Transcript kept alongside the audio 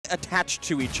attached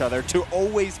to each other to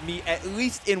always meet at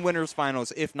least in winners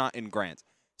finals, if not in grands.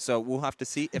 So we'll have to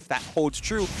see if that holds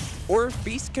true, or if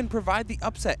Beast can provide the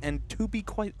upset. And to be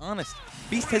quite honest,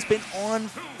 Beast has been on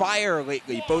fire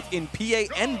lately, both in PA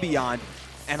and beyond.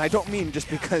 And I don't mean just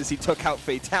because he took out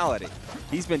Fatality.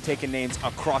 He's been taking names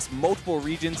across multiple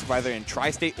regions, whether in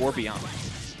Tri-State or beyond.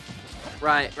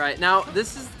 Right, right. Now,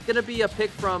 this is going to be a pick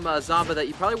from Zomba that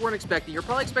you probably weren't expecting. You're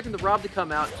probably expecting the Rob to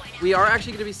come out. We are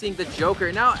actually going to be seeing the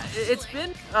Joker. Now, it's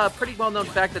been a pretty well-known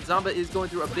fact that Zomba is going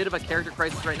through a bit of a character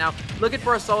crisis right now, looking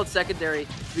for a solid secondary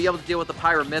to be able to deal with the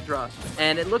Pyra/Mythra.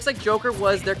 And it looks like Joker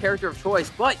was their character of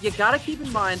choice, but you got to keep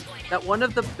in mind that one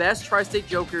of the best Tri-State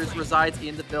Jokers resides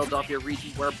in the Philadelphia region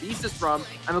where Beast is from.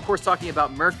 I'm, of course, talking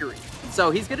about Mercury.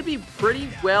 So he's going to be pretty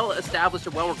well established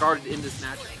and well regarded in this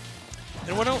matchup.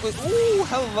 And what else? Ooh,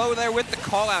 hello there with the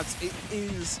callouts. It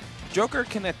is Joker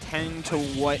can attend to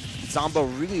what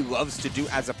Zomba really loves to do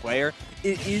as a player.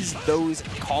 It is those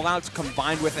callouts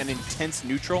combined with an intense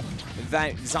neutral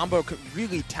that Zomba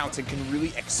really touts and can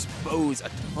really expose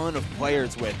a ton of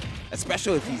players with,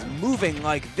 especially if he's moving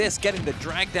like this, getting the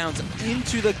drag downs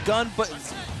into the gun, but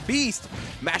Beast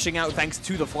mashing out thanks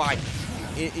to the fly.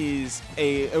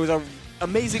 It was a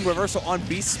amazing reversal on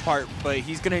Beast's part, but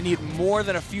he's going to need more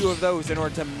than a few of those in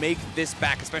order to make this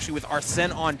back, especially with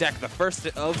Arsene on deck, the first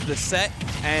of the set,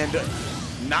 and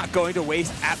not going to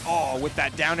waste at all with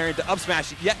that down air into up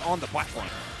smash yet on the platform.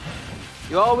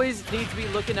 You always need to be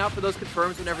looking out for those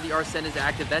confirms whenever the Arsene is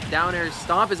active. That down air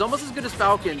stomp is almost as good as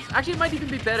Falcon's. Actually, it might even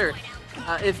be better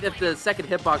if the second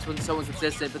hitbox wasn't so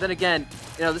inconsistent. But then again,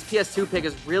 you know, this PS2 pick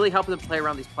is really helping them play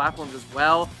around these platforms as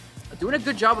well. Doing a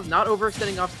good job of not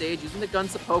overextending off stage, using the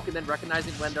guns to poke, and then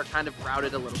recognizing when they're kind of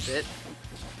routed a little bit.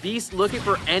 Beast looking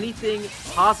for anything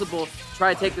possible to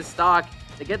try to take the stock.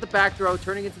 They get the back throw,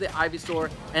 turning into the Ivysaur,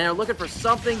 and they're looking for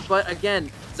something, but again,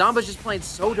 Zomba's just playing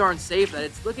so darn safe that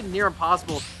it's looking near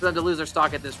impossible for them to lose their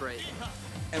stock at this rate.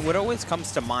 And what always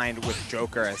comes to mind with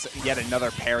Joker as yet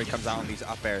another parry comes out on these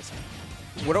up airs,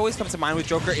 what always comes to mind with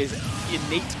Joker is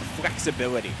innate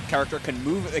flexibility. Character can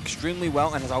move extremely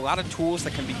well and has a lot of tools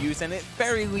that can be used in at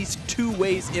very least two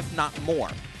ways, if not more.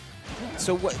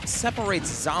 So what separates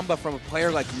Zomba from a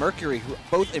player like Mercury, who are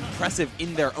both impressive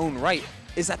in their own right,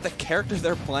 is that the characters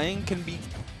they're playing can be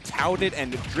touted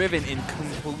and driven in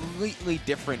completely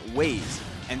different ways.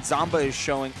 And Zomba is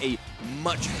showing a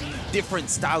much different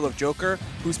style of Joker,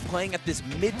 who's playing at this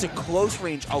mid to close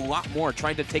range a lot more,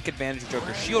 trying to take advantage of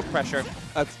Joker's shield pressure,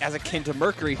 as akin to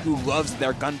Mercury, who loves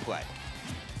their gunplay.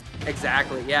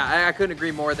 Exactly. Yeah, I couldn't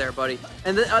agree more there, buddy.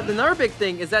 And another big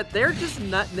thing is that they're just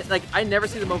not, like, I never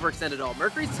see them overextend at all.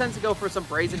 Mercury tends to go for some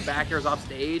brazen back airs off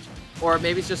stage, or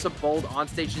maybe it's just some bold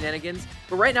on-stage shenanigans.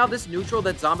 But right now, this neutral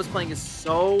that Zomba's playing is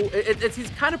so, he's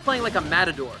kind of playing like a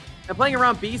matador. And playing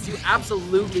around Beast, you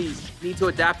absolutely need to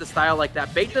adapt the style like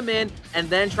that. Bait them in, and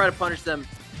then try to punish them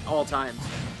all times.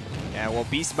 Yeah, well,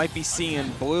 Beast might be seeing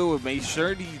blue. Make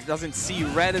sure he doesn't see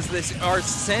red as this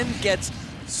Arsene gets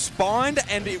spawned,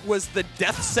 and it was the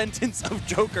death sentence of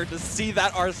Joker to see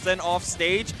that Arsene off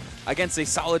stage against a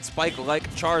solid spike like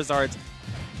Charizard's.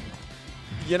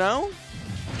 You know,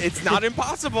 it's not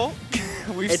impossible. We've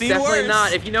seen worse. It's definitely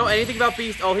not. If you know anything about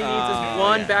Beast, all he needs is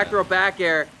one back throw back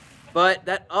air. But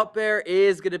that up air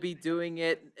is going to be doing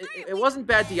it. It wasn't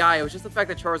bad DI. It was just the fact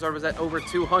that Charizard was at over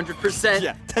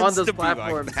 200% on those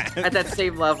platforms at that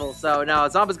same level. So now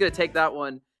Zomba's going to take that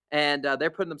one, and they're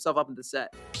putting themselves up in the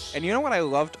set. And you know what I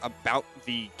loved about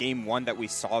the game one that we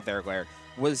saw there, Laird,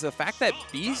 was the fact that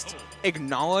Beast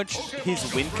acknowledged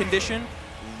his win condition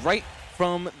right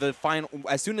from the final,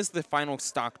 as soon as the final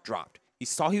stock dropped. He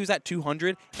saw he was at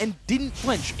 200 and didn't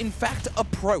flinch. In fact,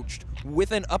 approached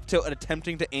with an up tilt and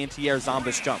attempting to anti-air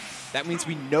Zomba's jump. That means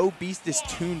we know Beast is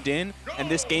tuned in, and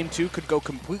this game 2 could go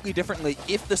completely differently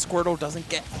if the Squirtle doesn't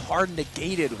get hard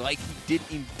negated like he did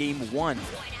in game 1.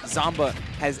 Zomba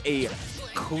has a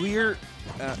clear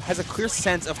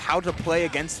sense of how to play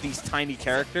against these tiny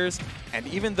characters, and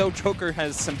even though Joker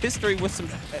has some history with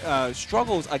some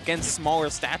struggles against smaller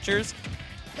statures,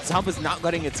 Zomba's not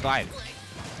letting it slide.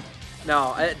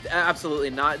 No, absolutely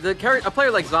not. A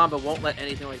player like Zomba won't let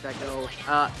anything like that go.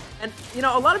 And, you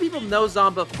know, a lot of people know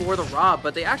Zomba for the Rob,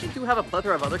 but they actually do have a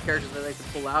plethora of other characters that they can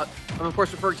pull out. I'm, of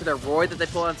course, referring to their Roy that they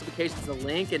pull out on some occasions, the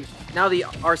Link, and now the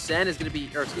Arsene is going to be,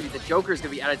 or excuse me, the Joker is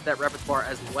going to be added to that repertoire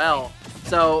as well.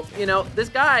 So, you know, this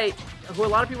guy, who a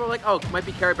lot of people are like, oh, might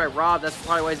be carried by Rob, that's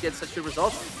probably why he's getting such good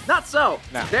results. Not so.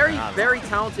 No, very, very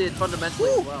talented fundamentally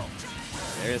as well.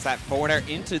 There's that forward air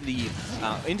into the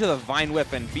Vine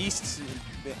Whip, and Beast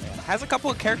has a couple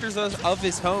of characters of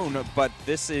his own, but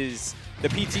this is The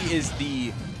PT is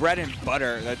the bread and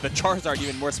butter, the Charizard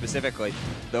even more specifically.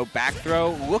 Though back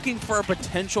throw, looking for a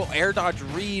potential air dodge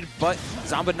read, but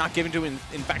Zomba not giving to him,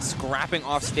 in fact scrapping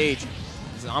off stage.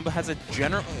 Zomba has a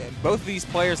general, both of these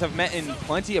players have met in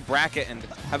plenty of bracket and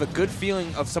have a good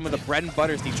feeling of some of the bread and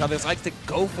butters each other's like to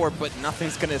go for it, but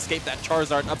nothing's going to escape that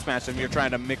Charizard up smash if you're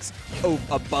trying to mix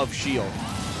above shield.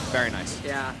 Very nice.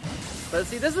 Yeah. But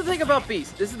see, this is the thing about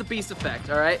Beast. This is the Beast effect,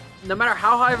 all right? No matter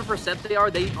how high of a percent they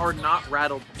are not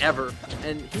rattled ever.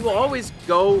 And he will always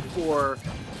go for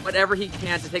whatever he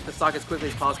can to take the stock as quickly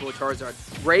as possible with Charizard.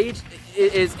 Rage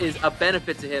is a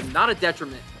benefit to him, not a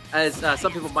detriment, as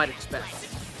some people might expect.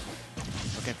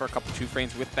 Looking for a couple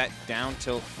 2-frames with that down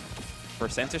tilt.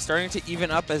 Percents are starting to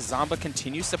even up as Zomba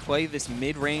continues to play this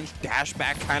mid-range dash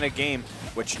back kind of game,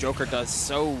 which Joker does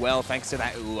so well thanks to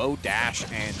that low dash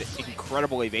and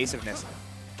incredible evasiveness.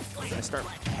 Gonna start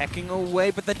pecking away,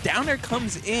 but the down air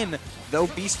comes in, though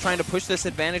Beast trying to push this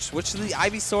advantage, switch to the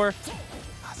Ivysaur.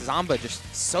 Zomba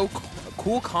just so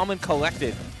cool, calm, and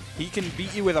collected. He can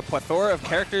beat you with a plethora of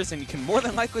characters, and he can more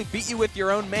than likely beat you with your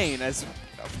own main, as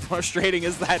frustrating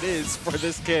as that is for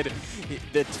this kid.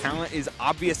 The talent is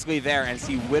obviously there as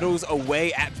he whittles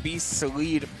away at Beast's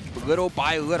lead little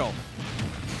by little.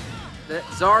 The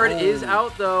Zard is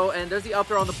out though, and there's the up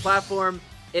throw on the platform.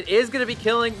 It is going to be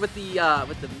killing with the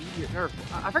meteor nerf.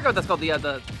 I forgot what that's called.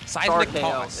 The Seismic KO.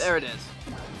 Toss. There it is.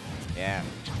 Yeah.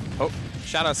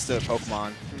 Shout outs to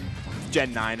Pokemon,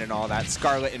 Gen 9 and all that.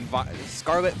 Scarlet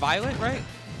Violet, right?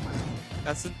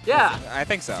 That's the, yeah. I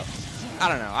think so. I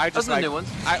don't know. I just like new ones.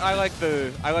 I like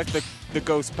the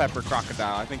ghost pepper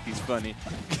crocodile. I think he's funny.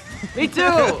 Me too.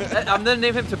 I'm gonna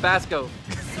name him Tabasco.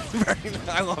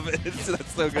 I love it.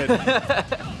 That's so good.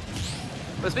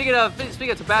 But speaking of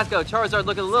Tabasco, Charizard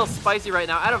looking a little spicy right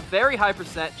now at a very high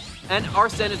percent, and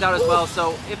Arsene is out as well.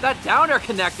 So if that down air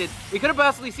connected, we could have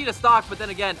possibly seen a stock, but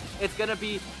then again, it's gonna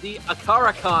be the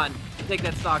Akarakan to take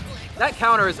that stock. That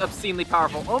counter is obscenely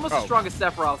powerful, almost as strong as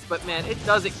Sephiroth's, but man, it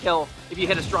doesn't kill if you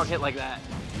hit a strong hit like that.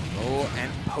 Oh,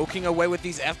 and poking away with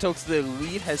these F-Tokes, the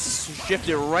lead has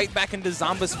shifted right back into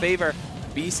Zomba's favor.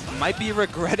 Beast might be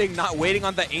regretting not waiting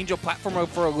on the Angel platformer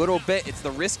for a little bit. It's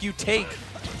the risk you take.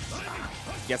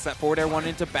 Gets that forward air one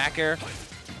into back air.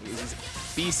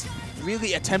 Beast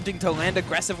really attempting to land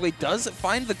aggressively, does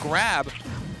find the grab.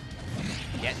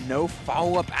 Yet no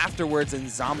follow-up afterwards, and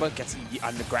Zomba gets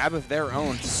on the grab of their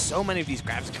own. So many of these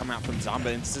grabs come out from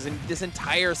Zomba, and this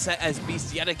entire set as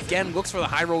Beast yet again looks for the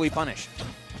high roll-y punish.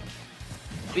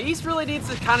 Beast really needs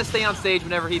to kind of stay on stage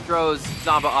whenever he throws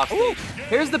Zomba off stage.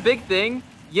 Here's the big thing.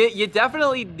 You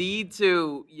definitely need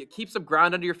to keep some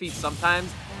ground under your feet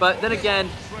sometimes, but then again,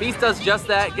 Beast does just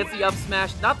that, gets the up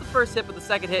smash, not the first hit, but the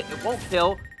second hit, it won't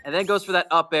kill, and then goes for that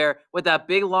up air with that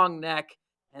big long neck,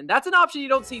 and that's an option you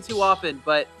don't see too often,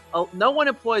 but no one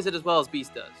employs it as well as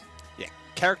Beast does. Yeah,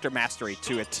 character mastery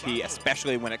to a T,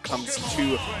 especially when it comes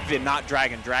to the not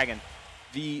dragon.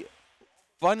 The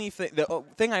funny thing, the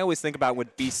thing I always think about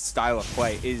with Beast's style of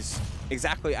play is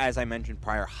exactly as I mentioned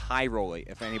prior, high rolling.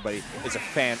 If anybody is a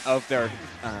fan of their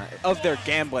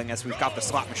gambling, as we've got the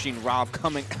slot machine Rob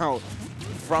coming out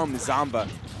from Zomba,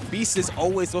 Beast is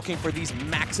always looking for these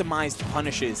maximized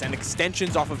punishes and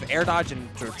extensions off of air dodge and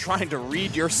trying to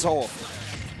read your soul.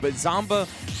 But Zomba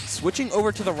switching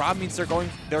over to the Rob means they're going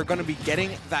to be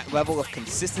getting that level of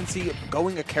consistency,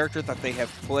 going a character that they have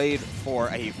played for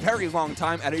a very long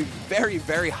time at a very,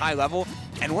 very high level,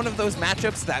 and one of those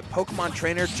matchups that Pokemon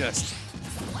Trainer just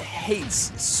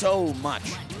hates so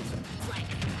much.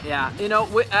 Yeah, you know,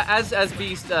 as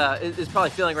Beast is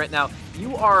probably feeling right now,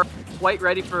 you are quite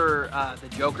ready for the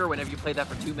Joker whenever you play that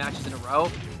for 2 matches in a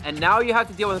row. And now you have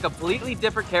to deal with a completely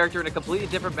different character in a completely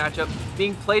different matchup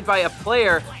being played by a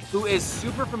player who is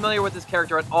super familiar with this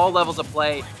character at all levels of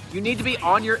play. You need to be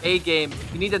on your A game.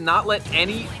 You need to not let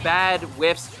any bad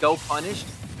whiffs go punished.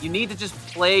 You need to just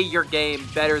play your game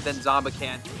better than Zomba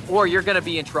can, or you're going to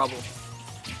be in trouble.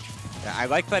 Yeah, I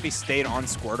like that he stayed on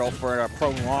Squirtle for a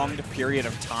prolonged period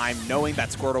of time, knowing that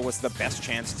Squirtle was the best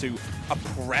chance to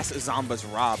oppress Zomba's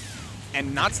Rob,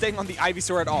 and not staying on the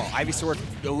Ivysaur at all. Ivysaur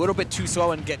a little bit too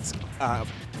slow and gets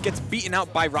beaten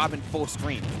out by Rob in full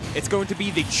screen. It's going to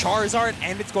be the Charizard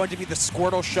and it's going to be the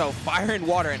Squirtle show, fire and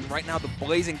water, and right now the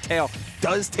Blazing Tail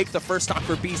does take the first stock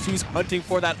for Beast, who's hunting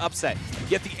for that upset.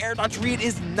 Yet the air dodge read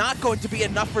is not going to be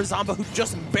enough for Zomba, who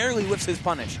just barely whips his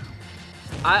punish.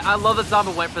 I love that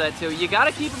Zomba went for that too. You got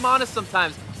to keep him honest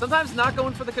sometimes. Sometimes not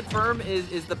going for the confirm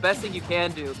is the best thing you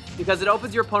can do because it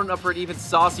opens your opponent up for an even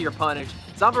saucier punish.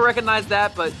 Zomba recognized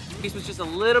that, but Beast was just a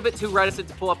little bit too reticent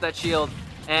to pull up that shield.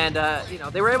 And, you know,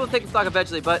 they were able to take the stock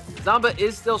eventually, but Zomba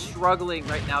is still struggling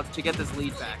right now to get this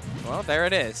lead back. Well, there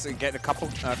it is. Getting a couple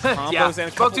combos yeah, and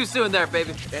a spoke couple... too soon there,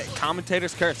 baby.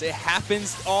 Commentator's curse. It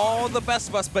happens all the best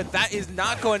of us, but that is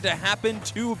not going to happen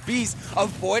to Beast,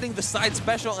 avoiding the side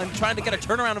special and trying to get a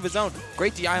turnaround of his own.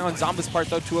 Great DI on Zomba's part,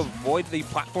 though, to avoid the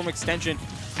platform extension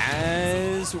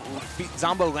as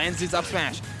Zomba lands his up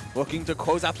smash. Looking to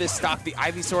close out this stock. The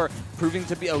Ivysaur proving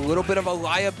to be a little bit of a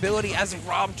liability as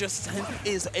Rob just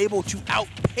is able to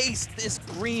outpace this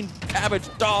green cabbage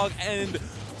dog and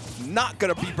not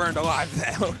gonna be burned alive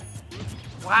though.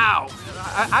 Wow,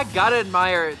 I gotta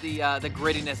admire the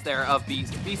grittiness there of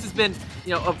Beast. Beast has been,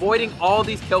 you know, avoiding all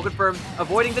these kill confirms,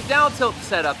 avoiding the down tilt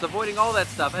setups, avoiding all that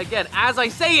stuff. Again, as I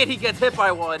say it, he gets hit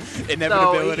by one.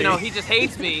 Inevitability. So, you know, he just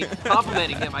hates me,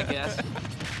 complimenting him, I guess.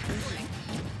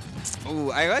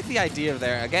 Ooh, I like the idea of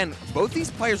there. Again, both these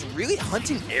players really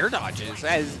hunting air dodges,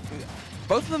 as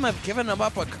both of them have given them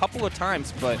up a couple of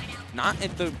times, but not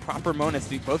at the proper moments.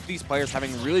 Both of these players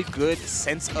having really good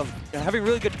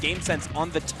game sense on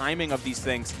the timing of these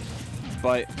things.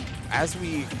 But as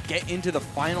we get into the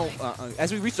final,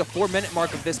 as we reach the 4-minute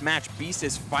mark of this match, Beast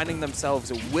is finding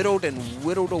themselves whittled and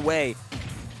whittled away.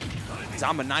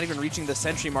 Zomba not even reaching the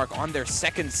century mark on their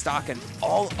second stock, and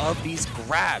all of these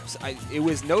grabs. It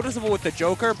was noticeable with the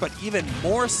Joker, but even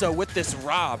more so with this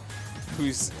Rob,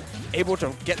 who's able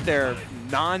to get their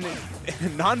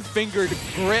non-fingered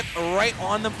grip right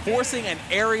on them, forcing an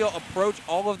aerial approach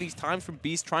all of these times from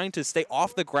Beast, trying to stay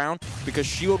off the ground because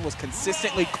shield was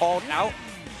consistently called out.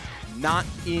 Not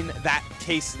in that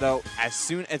case, though. As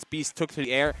soon as Beast took to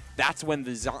the air, that's when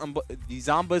the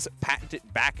Zomba's patented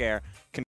back air can